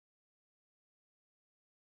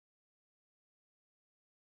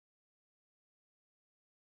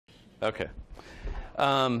Okay.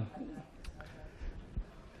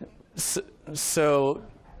 So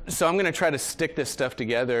I'm going to try to stick this stuff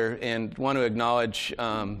together and want to acknowledge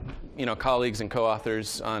colleagues and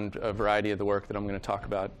co-authors on a variety of the work that I'm going to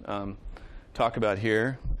talk about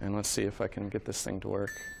here. And let's see if I can get this thing to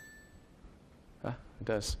work. It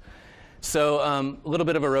does. So a little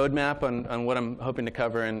bit of a roadmap on what I'm hoping to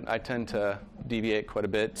cover, and I tend to deviate quite a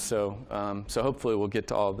bit. So hopefully we'll get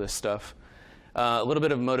to all of this stuff. A little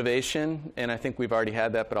bit of motivation, and I think we've already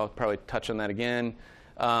had that, but I'll probably touch on that again.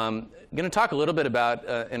 I'm going to talk a little bit about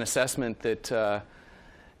an assessment that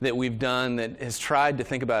we've done that has tried to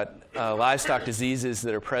think about livestock diseases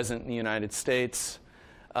that are present in the United States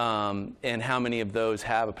and how many of those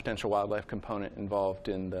have a potential wildlife component involved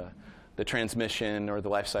in the transmission or the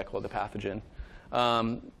life cycle of the pathogen.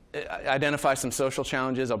 Identify some social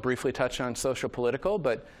challenges. I'll briefly touch on social political,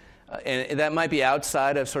 but and that might be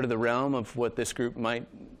outside of sort of the realm of what this group might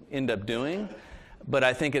end up doing. But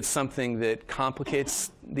I think it's something that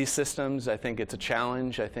complicates these systems. I think it's a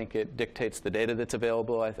challenge. I think it dictates the data that's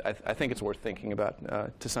available. I think it's worth thinking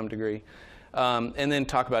about to some degree. And then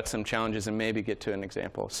talk about some challenges and maybe get to an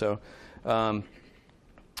example. So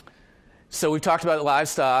we've talked about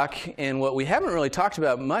livestock, and what we haven't really talked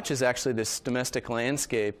about much is actually this domestic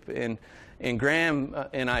landscape. And Graham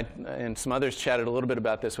and I and some others chatted a little bit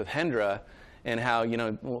about this with Hendra, and how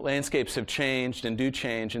landscapes have changed and do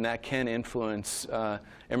change, and that can influence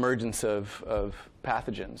emergence of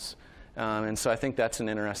pathogens. And so I think that's an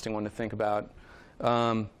interesting one to think about.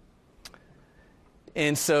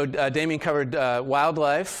 And so Damien covered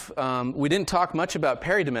wildlife. We didn't talk much about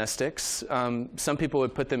peridomestics. Some people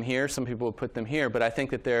would put them here, some people would put them here, but I think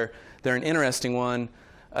that they're an interesting one,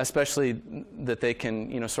 especially that they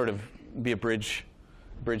can sort of be a bridge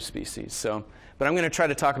species. But I'm going to try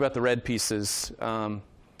to talk about the red pieces and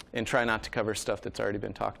try not to cover stuff that's already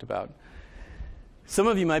been talked about. Some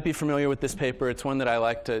of you might be familiar with this paper. It's one that I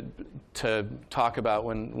like to talk about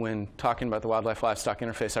when talking about the wildlife-livestock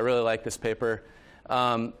interface. I really like this paper.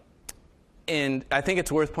 And I think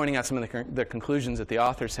it's worth pointing out some of the conclusions that the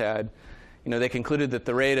authors had. They concluded that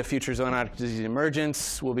the rate of future zoonotic disease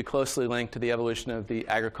emergence will be closely linked to the evolution of the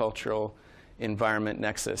agricultural environment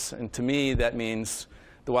nexus. And to me, that means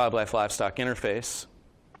the wildlife-livestock interface.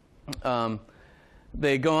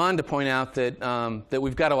 They go on to point out that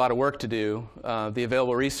we've got a lot of work to do. The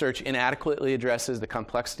available research inadequately addresses the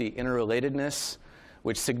complexity interrelatedness,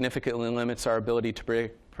 which significantly limits our ability to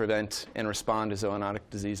prevent and respond to zoonotic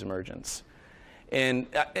disease emergence. And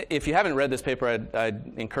if you haven't read this paper,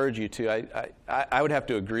 I'd encourage you to. I would have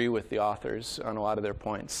to agree with the authors on a lot of their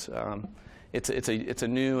points. It's a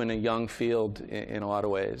new and a young field in a lot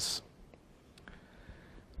of ways.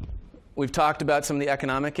 We've talked about some of the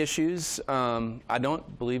economic issues. I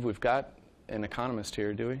don't believe we've got an economist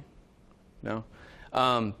here, do we? No.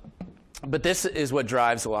 But this is what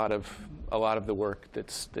drives a lot of the work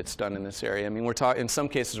that's done in this area. I mean, in some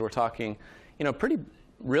cases we're talking, pretty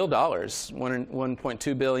real dollars.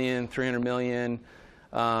 1.2 billion, 300 million.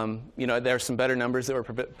 There are some better numbers that were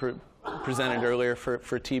presented earlier for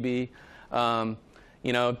TB.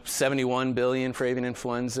 71 billion for avian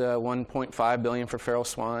influenza, 1.5 billion for feral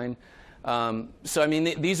swine. So I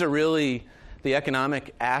mean, these are really the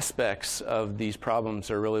economic aspects of these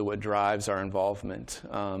problems are really what drives our involvement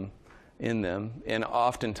in them, and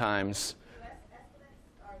oftentimes. U.S. estimates,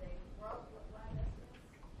 are they worldwide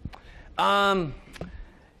estimates?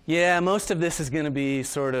 Yeah, most of this is going to be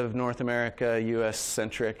sort of North America, U.S.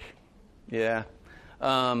 centric. Yeah.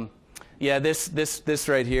 Yeah, this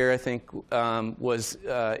right here, I think, was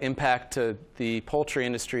impact to the poultry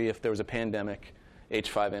industry if there was a pandemic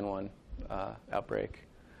H5N1 outbreak.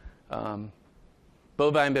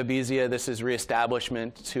 Bovine babesia, this is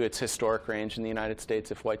reestablishment to its historic range in the United States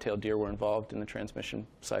if white-tailed deer were involved in the transmission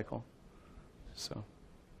cycle. So,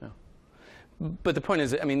 yeah. But the point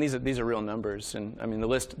is, I mean, these are real numbers, and I mean the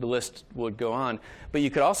list would go on. But you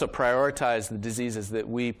could also prioritize the diseases that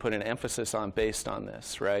we put an emphasis on based on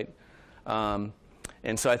this, right? And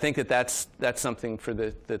so I think that's something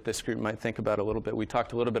that this group might think about a little bit. We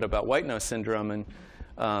talked a little bit about white nose syndrome and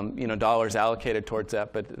dollars allocated towards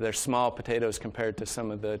that, but they're small potatoes compared to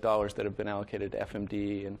some of the dollars that have been allocated to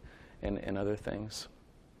FMD and other things.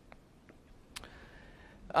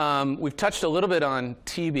 We've touched a little bit on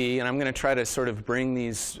TB, and I'm going to try to sort of bring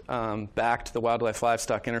these back to the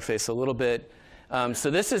wildlife-livestock interface a little bit.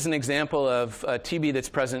 So this is an example of TB that's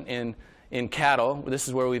present in cattle. This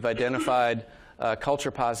is where we've identified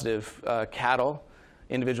culture-positive cattle,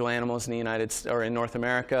 individual animals in the in North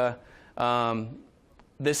America.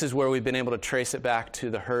 this is where we've been able to trace it back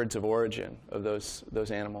to the herds of origin of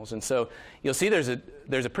those animals. And so you'll see there's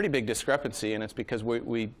a pretty big discrepancy, and it's because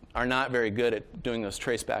we are not very good at doing those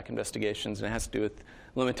traceback investigations, and it has to do with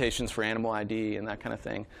limitations for animal ID and that kind of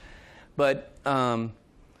thing. But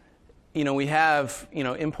we have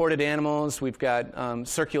imported animals. We've got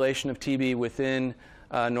circulation of TB within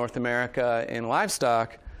North America in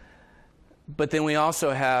livestock. But then we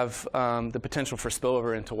also have the potential for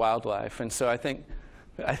spillover into wildlife. And so I think...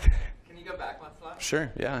 Can you go back one slide?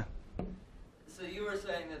 Sure, yeah. So you were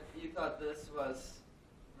saying that you thought this was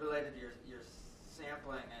related to your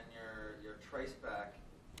sampling and your traceback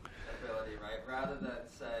ability, right? Rather than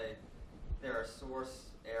say there are source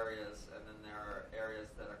areas and then there are areas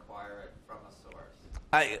that acquire it from a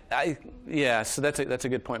source. Yeah, so that's a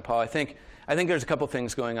good point, Paul. I think there's a couple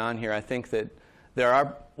things going on here. I think that there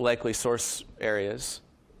are likely source areas,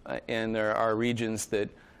 and there are regions that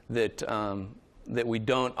we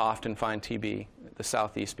don't often find TB, the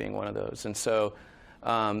southeast being one of those. And so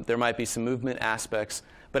there might be some movement aspects,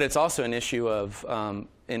 but it's also an issue of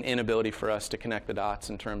an inability for us to connect the dots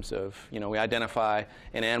in terms of, we identify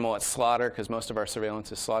an animal at slaughter because most of our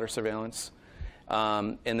surveillance is slaughter surveillance,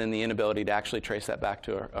 and then the inability to actually trace that back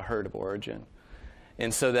to a herd of origin.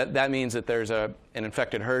 And so that means that there's an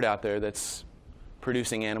infected herd out there that's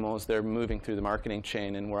producing animals. They're moving through the marketing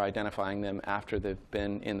chain, and we're identifying them after they've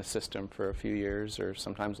been in the system for a few years or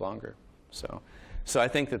sometimes longer. So I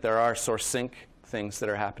think that there are source sync things that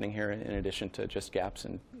are happening here in addition to just gaps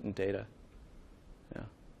in data. Yeah.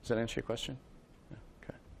 Does that answer your question? Yeah.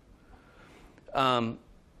 Okay.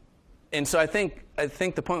 And so I think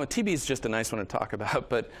the point with TB is just a nice one to talk about,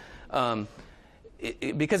 but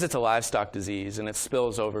because it's a livestock disease and it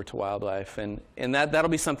spills over to wildlife, and that'll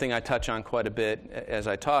be something I touch on quite a bit as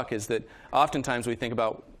I talk, is that oftentimes we think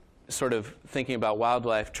about thinking about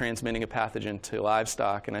wildlife transmitting a pathogen to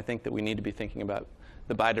livestock, and I think that we need to be thinking about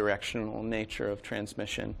the bidirectional nature of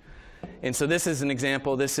transmission. And so this is an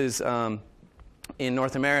example. This is in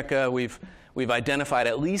North America. We've identified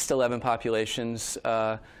at least 11 populations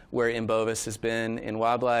where NIMBioS has been in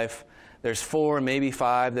wildlife. There's 4, maybe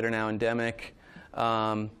 5 that are now endemic.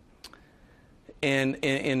 And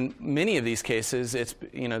in many of these cases,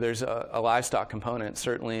 there's a livestock component.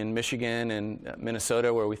 Certainly in Michigan and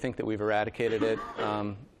Minnesota, where we think that we've eradicated it.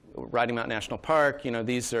 Riding Mountain National Park,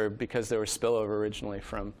 these are because there was spillover originally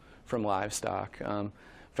from livestock.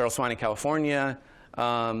 Feral swine in California,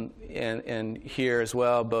 and here as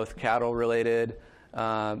well, both cattle related.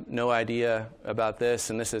 No idea about this,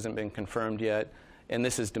 and this hasn't been confirmed yet. And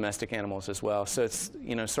this is domestic animals as well. So it's,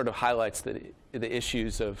 sort of highlights the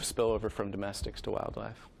issues of spillover from domestics to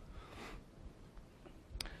wildlife.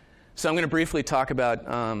 So I'm going to briefly talk about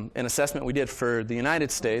an assessment we did for the United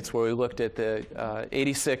States, where we looked at the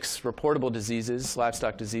 86 reportable diseases,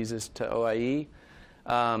 livestock diseases, to OIE.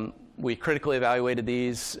 We critically evaluated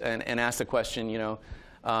these and asked the question,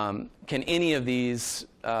 can any of these,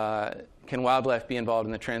 can wildlife be involved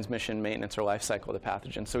in the transmission, maintenance, or life cycle of the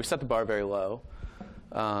pathogen? So we set the bar very low.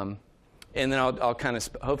 And then I'll kind of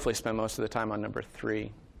hopefully spend most of the time on number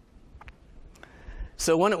 3.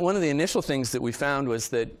 So one of the initial things that we found was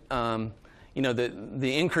that the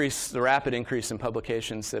rapid increase in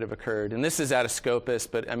publications that have occurred, and this is out of Scopus,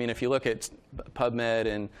 but I mean if you look at PubMed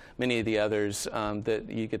and many of the others, that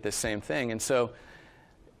you get the same thing. And so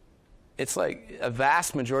it's like a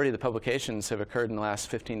vast majority of the publications have occurred in the last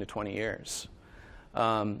 15 to 20 years.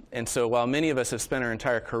 And so while many of us have spent our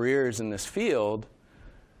entire careers in this field,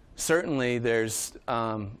 certainly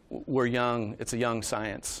we're young. It's a young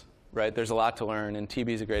science, right? There's a lot to learn, and TB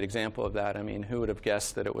is a great example of that. I mean, who would have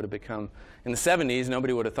guessed that it would have become, in the 70s,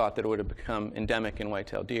 nobody would have thought that it would have become endemic in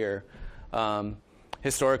white-tailed deer.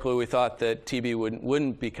 Historically, we thought that TB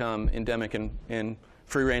wouldn't become endemic in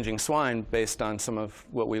free-ranging swine based on some of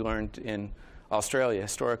what we learned in Australia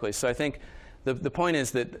historically. So I think the point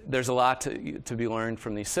is that there's a lot to be learned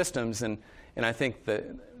from these systems, and I think that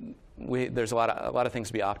there's a lot of things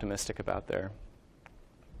to be optimistic about there.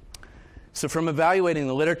 So from evaluating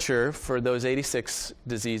the literature for those 86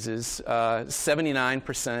 diseases,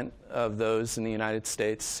 79% of those in the United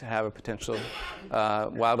States have a potential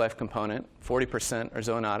wildlife component. 40% are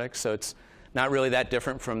zoonotic, so it's not really that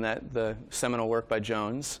different from the seminal work by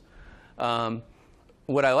Jones.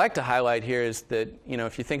 What I like to highlight here is that,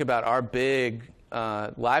 if you think about our big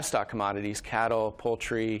livestock commodities, cattle,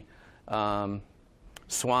 poultry,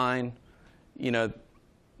 swine,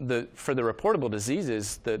 for the reportable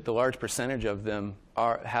diseases, the large percentage of them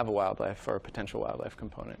have a wildlife or a potential wildlife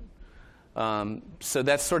component. So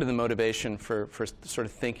that's sort of the motivation for sort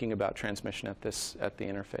of thinking about transmission at the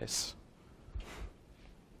interface.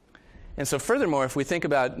 And so furthermore, if we think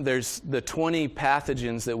about there's the 20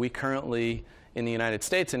 pathogens that we currently, in the United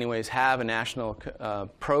States anyways, have a national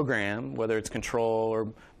program, whether it's control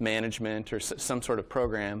or management or some sort of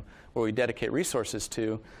program where we dedicate resources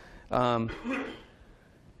to,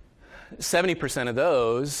 70% of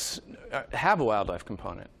those have a wildlife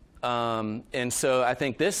component. And so I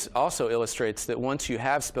think this also illustrates that once you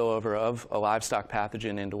have spillover of a livestock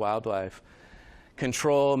pathogen into wildlife,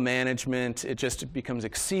 control, management, it just becomes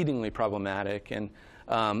exceedingly problematic. And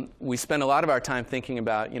we spend a lot of our time thinking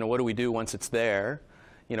about, what do we do once it's there?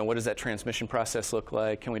 What does that transmission process look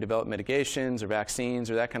like? Can we develop mitigations or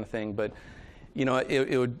vaccines or that kind of thing? But,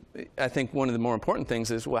 I think one of the more important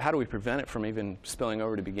things is, well, how do we prevent it from even spilling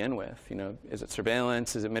over to begin with? Is it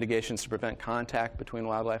surveillance? Is it mitigations to prevent contact between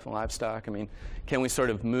wildlife and livestock? I mean, can we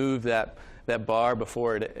sort of move that bar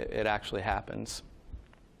before it actually happens?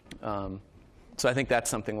 So I think that's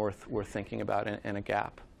something worth thinking about and a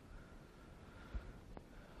gap.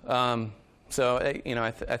 So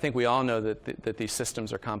I think we all know that these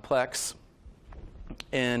systems are complex,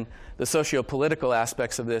 and the socio-political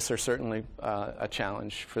aspects of this are certainly a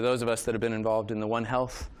challenge for those of us that have been involved in the One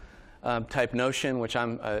Health type notion, which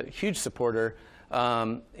I'm a huge supporter.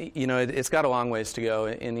 It's got a long ways to go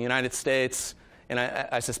in the United States. And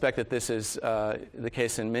I suspect that this is the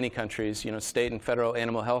case in many countries, state and federal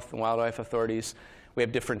animal health and wildlife authorities. We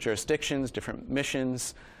have different jurisdictions, different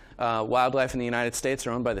missions. Wildlife in the United States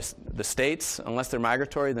are owned by the states. Unless they're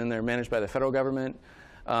migratory, then they're managed by the federal government.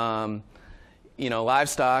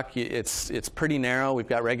 Livestock, it's pretty narrow. We've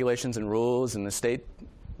got regulations and rules, and the state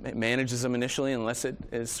manages them initially unless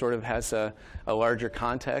it sort of has a larger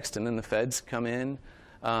context, and then the feds come in.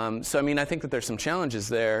 So, I think that there's some challenges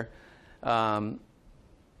there. And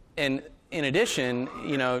in addition,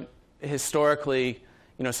 historically,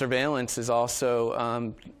 surveillance is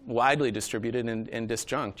also widely distributed and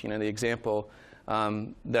disjunct. The example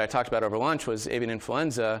that I talked about over lunch was avian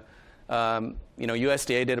influenza.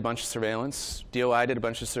 USDA did a bunch of surveillance. DOI did a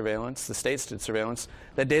bunch of surveillance. The states did surveillance.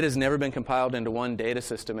 That data has never been compiled into one data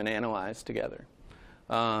system and analyzed together.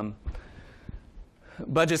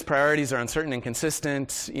 Budget's priorities are uncertain and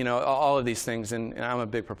inconsistent, all of these things. And I'm a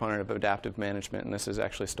big proponent of adaptive management, and this is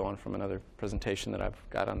actually stolen from another presentation that I've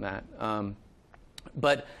got on that.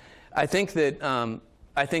 But I think that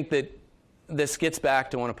this gets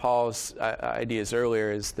back to one of Paul's ideas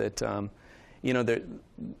earlier, is that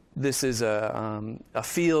this is a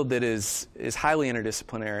field that is highly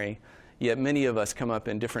interdisciplinary, yet many of us come up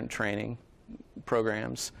in different training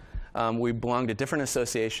programs. We belong to different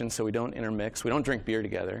associations, so we don't intermix. We don't drink beer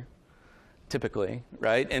together, typically,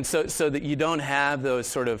 right? And so that you don't have those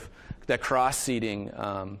sort of that cross-seeding,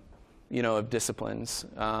 of disciplines.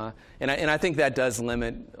 And I think that does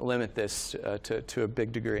limit this to a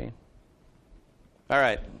big degree. All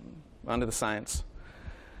right, on to the science.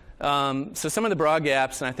 So some of the broad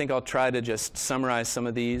gaps, and I think I'll try to just summarize some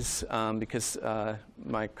of these because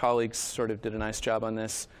my colleagues sort of did a nice job on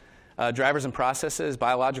this. Drivers and processes,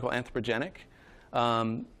 biological, anthropogenic.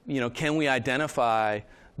 Can we identify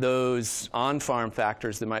those on-farm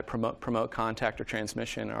factors that might promote contact or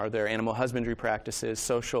transmission? Are there animal husbandry practices,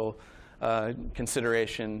 social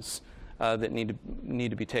considerations that need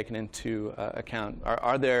to be taken into account?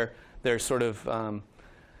 Are there sort of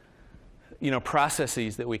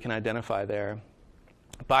processes that we can identify there?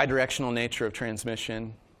 Bidirectional nature of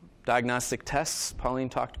transmission. Diagnostic tests. Pauline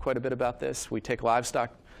talked quite a bit about this. We take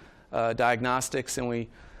livestock diagnostics and we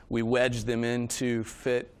wedge them into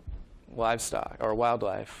fit livestock or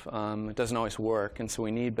wildlife. It doesn't always work, and so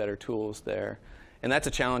we need better tools there. And that's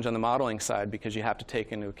a challenge on the modeling side because you have to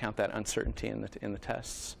take into account that uncertainty in the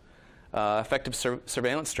tests. Effective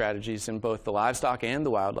surveillance strategies in both the livestock and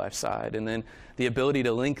the wildlife side, and then the ability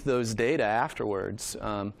to link those data afterwards.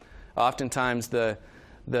 Oftentimes the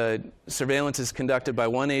surveillance is conducted by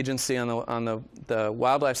one agency on the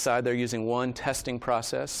wildlife side. They're using one testing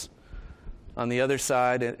process. On the other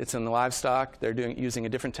side, it's in the livestock. They're using a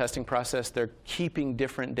different testing process. They're keeping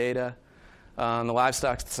different data. On the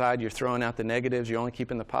livestock side, you're throwing out the negatives. You're only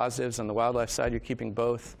keeping the positives. On the wildlife side, you're keeping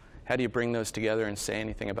both. How do you bring those together and say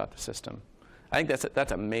anything about the system? I think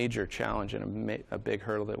that's a major challenge and a big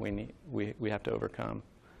hurdle that we have to overcome.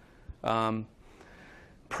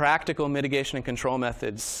 Practical mitigation and control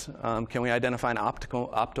methods. Can we identify an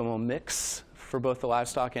optimal mix for both the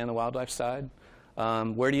livestock and the wildlife side?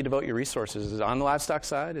 Where do you devote your resources? Is it on the livestock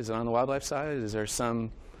side? Is it on the wildlife side? Is there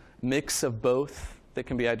some mix of both that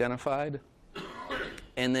can be identified?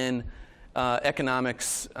 And then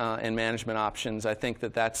economics and management options. I think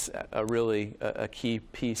that's really a key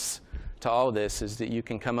piece to all of this, is that you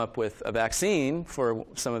can come up with a vaccine for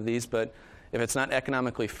some of these, but if it's not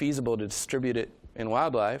economically feasible to distribute it in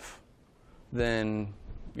wildlife, then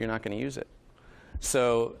you're not going to use it.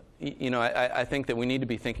 So, I think that we need to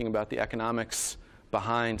be thinking about the economics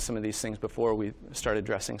behind some of these things before we start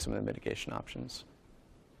addressing some of the mitigation options.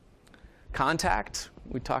 Contact,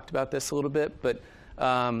 we talked about this a little bit, but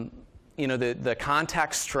the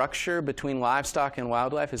contact structure between livestock and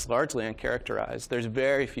wildlife is largely uncharacterized. There's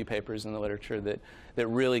very few papers in the literature that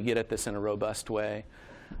really get at this in a robust way.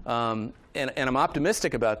 And I'm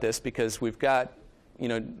optimistic about this because we've got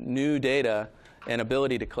new data and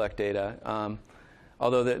ability to collect data.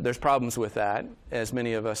 Although there's problems with that, as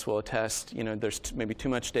many of us will attest. There's maybe too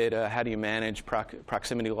much data. How do you manage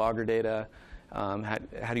proximity logger data?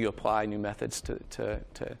 How do you apply new methods to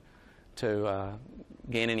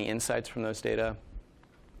gain any insights from those data?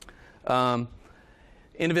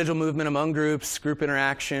 Individual movement among groups, group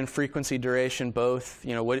interaction, frequency, duration, both.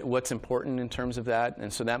 What's important in terms of that,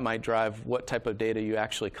 and so that might drive what type of data you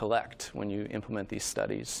actually collect when you implement these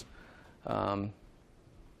studies.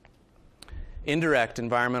 Indirect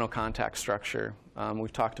environmental contact structure.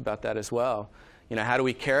 We've talked about that as well. How do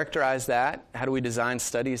we characterize that? How do we design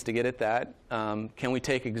studies to get at that? Can we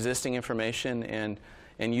take existing information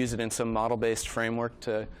and use it in some model-based framework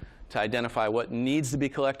to identify what needs to be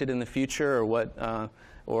collected in the future,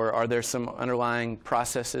 or are there some underlying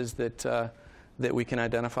processes that we can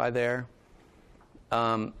identify there?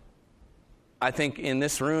 I think in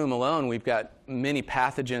this room alone, we've got many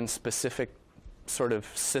pathogen-specific, sort of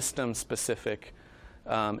system-specific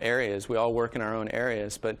areas. We all work in our own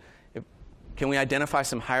areas, but can we identify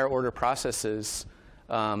some higher-order processes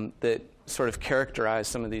that sort of characterize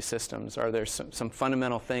some of these systems? Are there some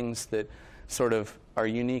fundamental things that sort of are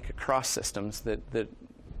unique across systems that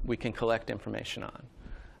we can collect information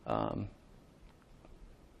on?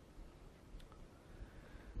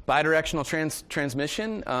 Bidirectional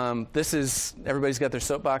transmission. This is, everybody's got their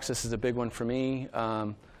soapbox. This is a big one for me.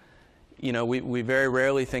 We very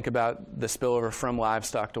rarely think about the spillover from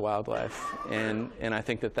livestock to wildlife, and I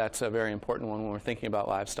think that that's a very important one when we're thinking about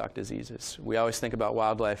livestock diseases. We always think about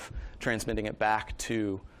wildlife transmitting it back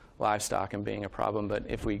to livestock and being a problem, but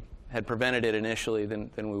if we had prevented it initially,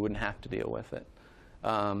 then we wouldn't have to deal with it.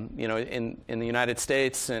 In the United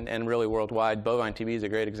States and really worldwide, bovine TB is a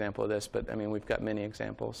great example of this, but I mean, we've got many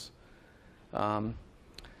examples.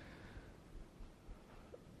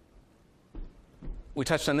 We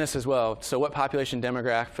touched on this as well. So what population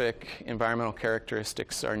demographic environmental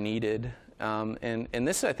characteristics are needed? And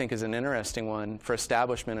this, I think, is an interesting one for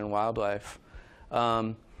establishment in wildlife.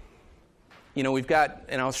 We've got,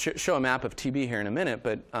 and I'll show a map of TB here in a minute,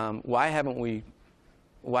 but why hasn't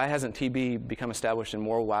TB become established in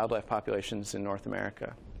more wildlife populations in North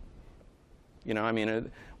America?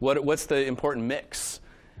 What's the important mix?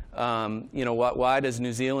 Why does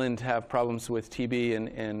New Zealand have problems with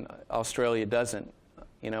TB and Australia doesn't?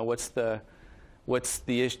 What's the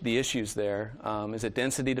issues there? Is it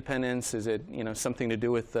density dependence? Is it something to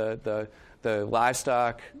do with the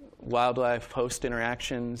livestock, wildlife, host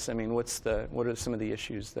interactions? I mean, what are some of the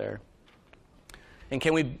issues there? And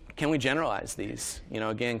can we generalize these?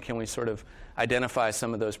 Again, can we sort of identify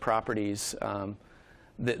some of those properties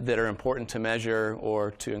that are important to measure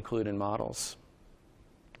or to include in models?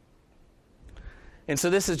 And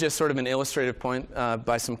so this is just sort of an illustrative point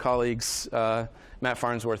by some colleagues, Matt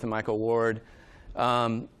Farnsworth and Michael Ward.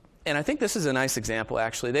 And I think this is a nice example,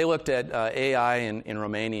 actually. They looked at AI in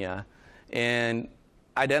Romania and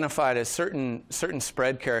identified a certain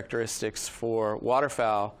spread characteristics for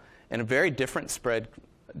waterfowl and a very different spread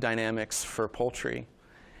dynamics for poultry.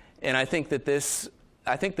 And I think that this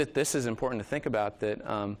is important to think about, that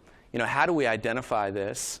how do we identify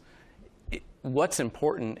this? What's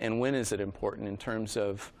important and when is it important in terms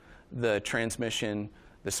of the transmission,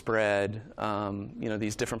 the spread,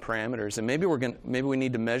 these different parameters? And maybe we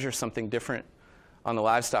need to measure something different on the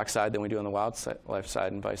livestock side than we do on the wildlife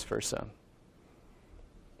side, and vice versa.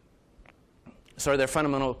 So are there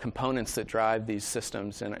fundamental components that drive these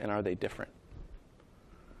systems, and are they different?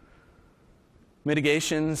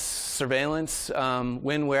 Mitigations, surveillance,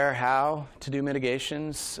 when, where, how to do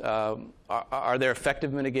mitigations. Are there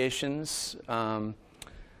effective mitigations? Can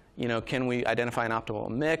we identify an optimal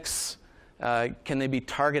mix? Can they be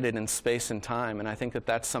targeted in space and time? And I think that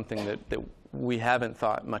that's something that we haven't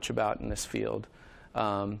thought much about in this field.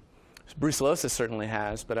 Brucellosis certainly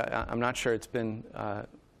has, but I'm not sure it's been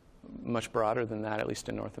much broader than that, at least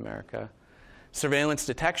in North America. Surveillance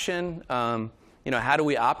detection. How do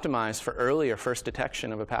we optimize for early or first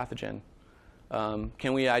detection of a pathogen?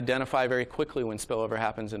 Can we identify very quickly when spillover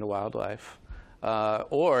happens into wildlife?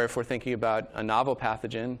 Or if we're thinking about a novel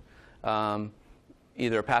pathogen,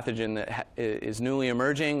 either a pathogen that is newly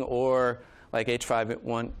emerging or like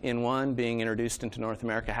H5N1 being introduced into North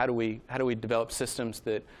America. How do we develop systems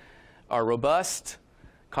that are robust,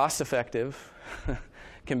 cost-effective,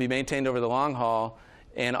 can be maintained over the long haul,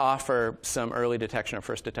 and offer some early detection or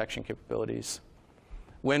first detection capabilities?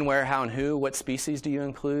 When, where, how, and who? What species do you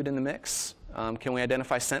include in the mix? Can we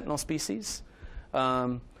identify sentinel species?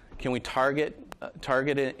 Can we target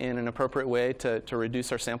it in an appropriate way to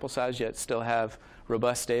reduce our sample size, yet still have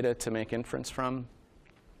robust data to make inference from?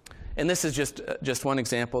 And this is just one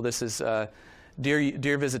example. This is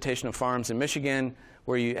deer visitation of farms in Michigan,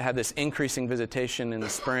 where you have this increasing visitation in the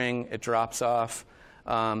spring. It drops off.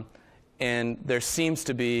 And there seems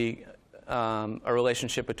to be a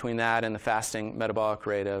relationship between that and the fasting metabolic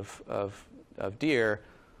rate of deer.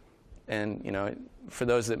 And for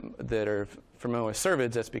those that are familiar with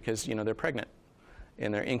cervids, that's because they're pregnant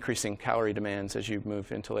and they're increasing calorie demands as you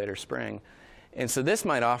move into later spring. And so this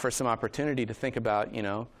might offer some opportunity to think about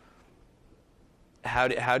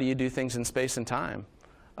how do you do things in space and time?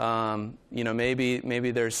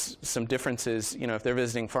 Maybe there's some differences. If they're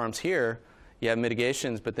visiting farms here, you have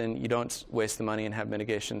mitigations, but then you don't waste the money and have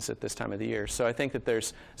mitigations at this time of the year. So I think that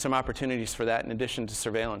there's some opportunities for that in addition to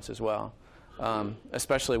surveillance as well,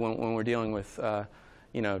 especially when we're dealing with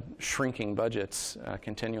shrinking budgets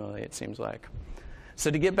continually, it seems like.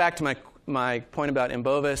 So to get back to my point about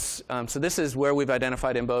NIMBioS, so this is where we've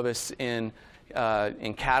identified NIMBioS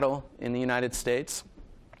in cattle in the United States.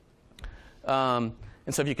 And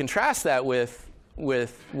so if you contrast that with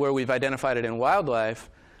where we've identified it in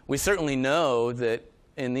wildlife, we certainly know that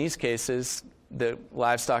in these cases that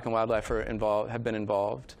livestock and wildlife have been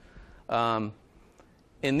involved.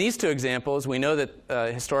 In these two examples, we know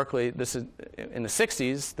that historically, this is in the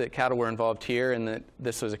 60s, that cattle were involved here and that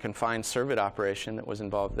this was a confined cervid operation that was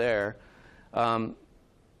involved there. But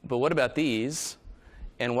what about these?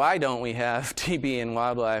 And why don't we have TB in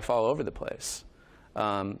wildlife all over the place?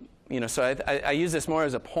 So I use this more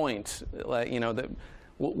as a point, that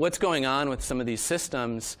what's going on with some of these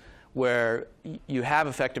systems where you have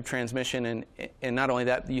effective transmission, and not only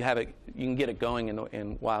that, you can get it going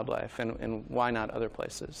in wildlife, and why not other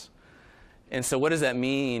places? And so what does that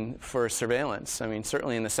mean for surveillance? I mean,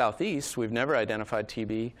 certainly in the southeast, we've never identified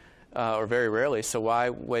TB, or very rarely, so why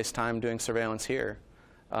waste time doing surveillance here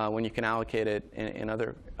when you can allocate it in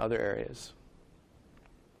other areas?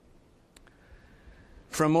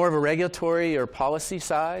 From more of a regulatory or policy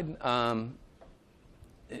side,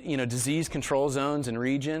 disease control zones and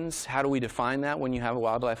regions, how do we define that when you have a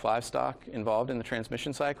wildlife livestock involved in the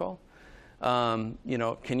transmission cycle? Can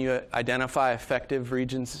you identify effective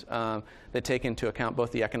regions that take into account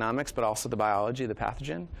both the economics but also the biology of the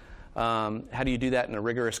pathogen? How do you do that in a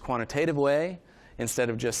rigorous quantitative way instead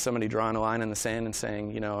of just somebody drawing a line in the sand and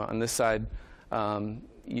saying, on this side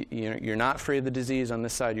you're not free of the disease, on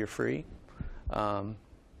this side you're free?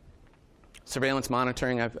 Surveillance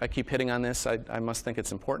monitoring, I keep hitting on this. I must think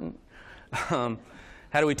it's important. How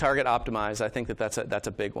do we target optimize? I think that's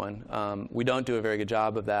a big one. We don't do a very good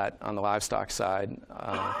job of that on the livestock side.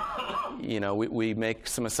 We make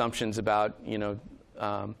some assumptions about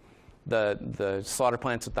the slaughter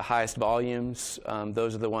plants with the highest volumes.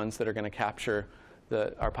 Those are the ones that are going to capture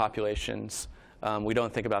our populations. We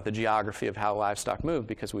don't think about the geography of how livestock move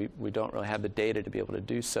because we don't really have the data to be able to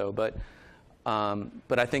do so. But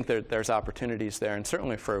I think there's opportunities there, and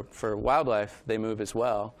certainly for wildlife, they move as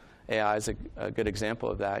well. AI is a good example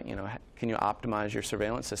of that. Can you optimize your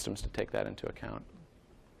surveillance systems to take that into account?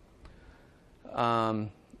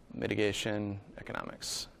 Mitigation,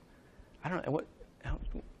 economics. I don't know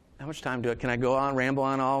how much time can I go on, ramble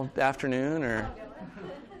on all afternoon, or?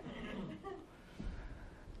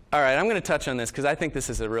 All right, I'm going to touch on this because I think this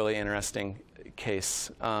is a really interesting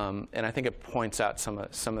case, and I think it points out some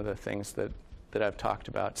of the things that I've talked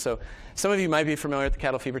about. So some of you might be familiar with the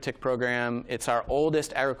cattle fever tick program. It's our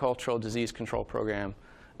oldest agricultural disease control program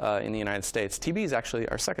in the United States. TB is actually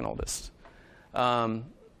our second oldest.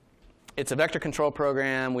 It's a vector control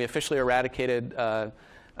program. We officially eradicated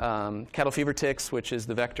cattle fever ticks, which is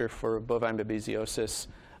the vector for bovine babesiosis,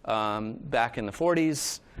 back in the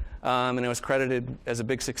 40s. And it was credited as a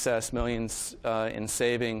big success, millions in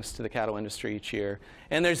savings to the cattle industry each year.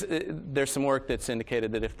 And there's some work that's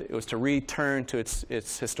indicated that if it was to return to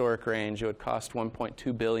its historic range, it would cost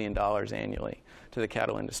 $1.2 billion annually to the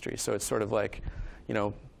cattle industry. So it's sort of like,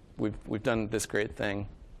 we've done this great thing.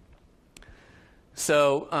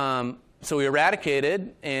 So we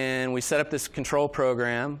eradicated, and we set up this control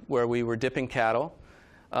program where we were dipping cattle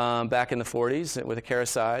back in the 40s with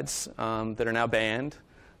acaricides that are now banned.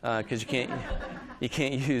 Because you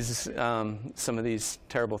can't use some of these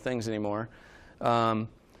terrible things anymore. And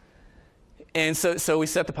so we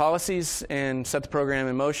set the policies and set the program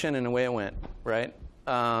in motion, and away it went, right?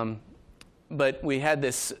 But we had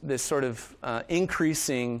this sort of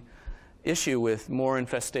increasing issue with more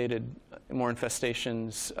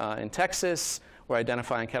infestations in Texas. We're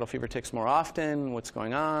identifying cattle fever ticks more often. What's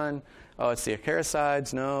going on? Oh, it's the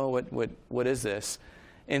acaricides. No, what is this?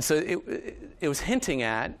 And so it was hinting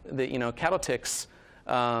at that cattle ticks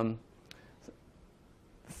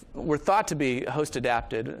were thought to be host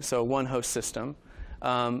adapted, so one host system.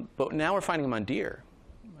 But now we're finding them on deer.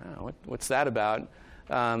 Wow, what's that about?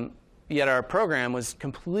 Yet our program was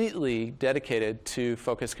completely dedicated to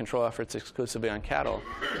focus control efforts exclusively on cattle.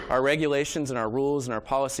 Our regulations and our rules and our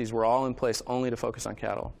policies were all in place only to focus on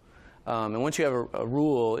cattle. And once you have a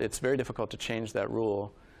rule, it's very difficult to change that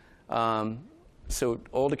rule. So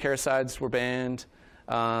old acaricides were banned.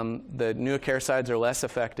 The new acaricides are less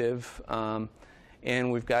effective.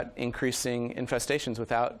 And we've got increasing infestations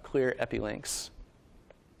without clear epilinks.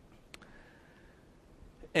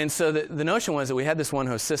 And so the notion was that we had this one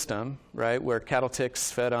host system, right, where cattle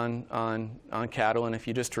ticks fed on cattle, and if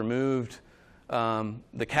you just removed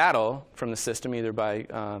the cattle from the system, either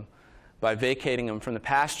by vacating them from the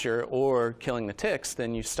pasture or killing the ticks,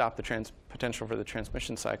 then you stop the potential for the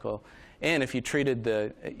transmission cycle. And if you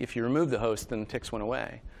removed the host, then the ticks went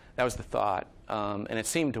away. That was the thought, and it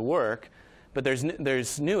seemed to work. But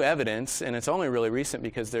there's new evidence, and it's only really recent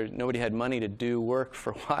because nobody had money to do work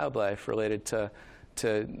for wildlife related to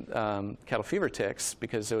cattle fever ticks,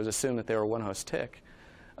 because it was assumed that they were one host tick,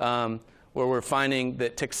 where we're finding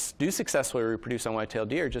that ticks do successfully reproduce on white-tailed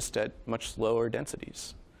deer, just at much lower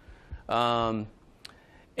densities. And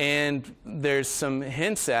there's some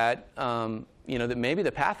hints at that maybe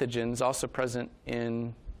the pathogen's also present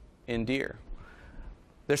in deer.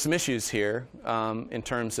 There's some issues here in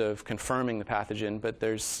terms of confirming the pathogen, but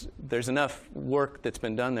there's enough work that's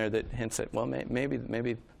been done there that hints at, well, maybe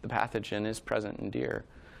the pathogen is present in deer.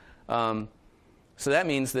 So that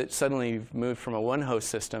means that suddenly you've moved from a one-host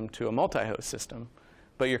system to a multi-host system,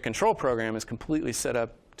 but your control program is completely set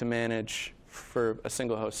up to manage for a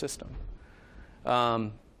single-host system.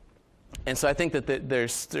 And so I think that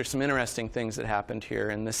there's some interesting things that happened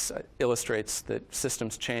here, and this illustrates that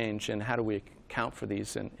systems change, and how do we account for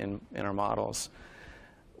these in our models.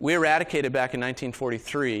 We eradicated back in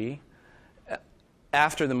 1943,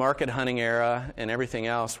 after the market hunting era and everything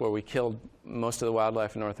else, where we killed most of the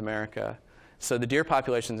wildlife in North America. So the deer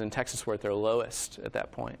populations in Texas were at their lowest at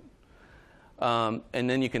that point. And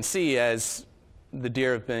then you can see as the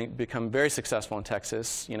deer have become very successful in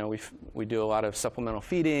Texas. We do a lot of supplemental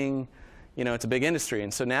feeding. It's a big industry.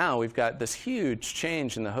 And so now we've got this huge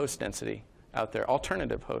change in the host density out there,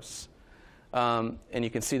 alternative hosts. And you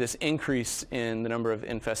can see this increase in the number of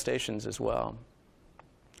infestations as well.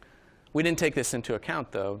 We didn't take this into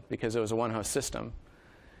account, though, because it was a one-host system.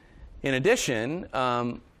 In addition,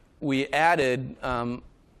 we added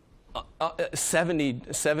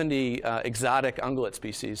 70 exotic ungulate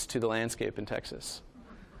species to the landscape in Texas.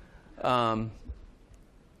 So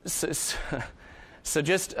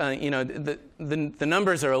just, the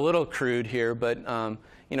numbers are a little crude here, but,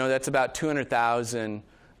 that's about 200,000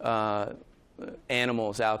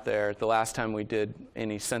 animals out there the last time we did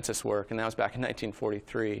any census work, and that was back in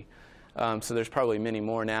 1943. So there's probably many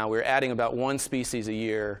more now. We're adding about one species a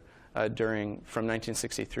year from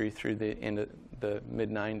 1963 through the end of the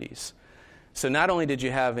mid-90s. So not only did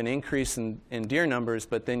you have an increase in deer numbers,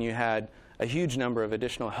 but then you had a huge number of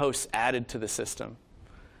additional hosts added to the system.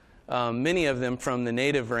 Many of them from the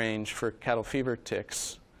native range for cattle fever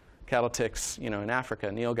ticks, cattle ticks, in Africa,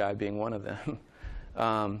 nilgai being one of them.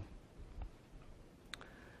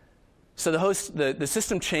 So the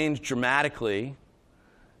system changed dramatically,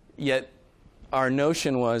 yet our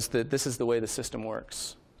notion was that this is the way the system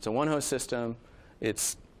works. It's a one-host system.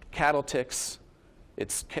 It's cattle ticks.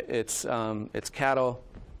 It's cattle.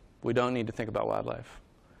 We don't need to think about wildlife.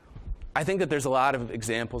 I think that there's a lot of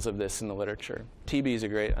examples of this in the literature. TB is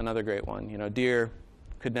another great one. Deer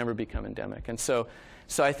could never become endemic. And so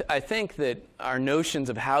I think that our notions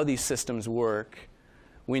of how these systems work,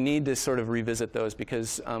 we need to sort of revisit those,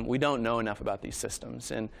 because we don't know enough about these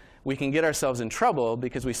systems. And we can get ourselves in trouble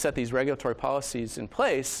because we set these regulatory policies in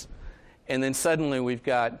place, and then suddenly we've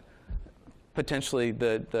got potentially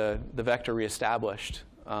the vector reestablished,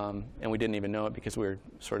 and we didn't even know it because we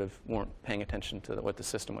weren't paying attention to what the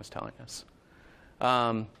system was telling us.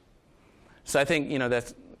 So I think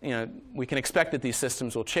we can expect that these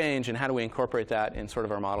systems will change, and how do we incorporate that in sort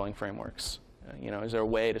of our modeling frameworks? Is there a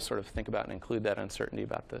way to sort of think about and include that uncertainty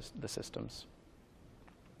about the systems?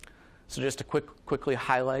 So just to quickly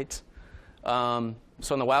highlight,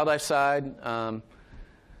 So on the wildlife side,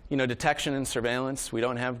 detection and surveillance, we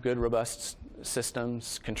don't have good, robust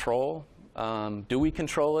systems. Control, do we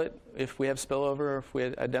control it if we have spillover, or if we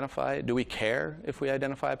identify it? Do we care if we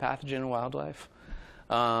identify a pathogen in wildlife?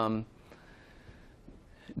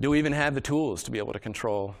 Do we even have the tools to be able to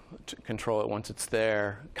control it once it's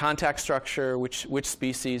there? Contact structure, which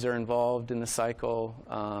species are involved in the cycle?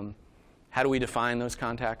 How do we define those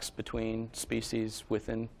contacts between species,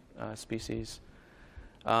 within species?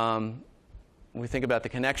 We think about the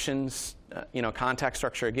connections, contact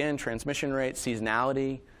structure again, transmission rate,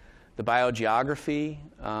 seasonality, the biogeography.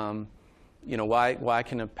 Why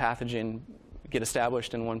can a pathogen get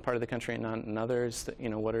established in one part of the country and not in others?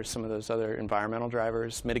 What are some of those other environmental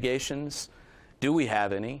drivers? Mitigations, do we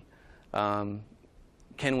have any? Can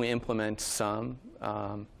we implement some?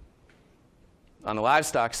 On the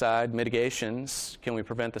livestock side, mitigations, can we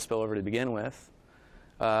prevent the spillover to begin with?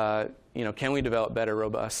 Can we develop better,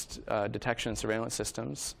 robust detection and surveillance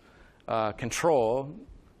systems? Control,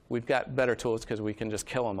 we've got better tools because we can just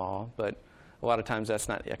kill them all, but a lot of times that's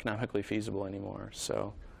not economically feasible anymore.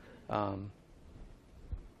 So, and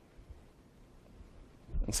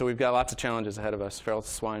so we've got lots of challenges ahead of us, feral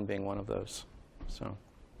swine being one of those. So,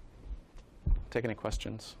 take any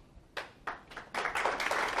questions?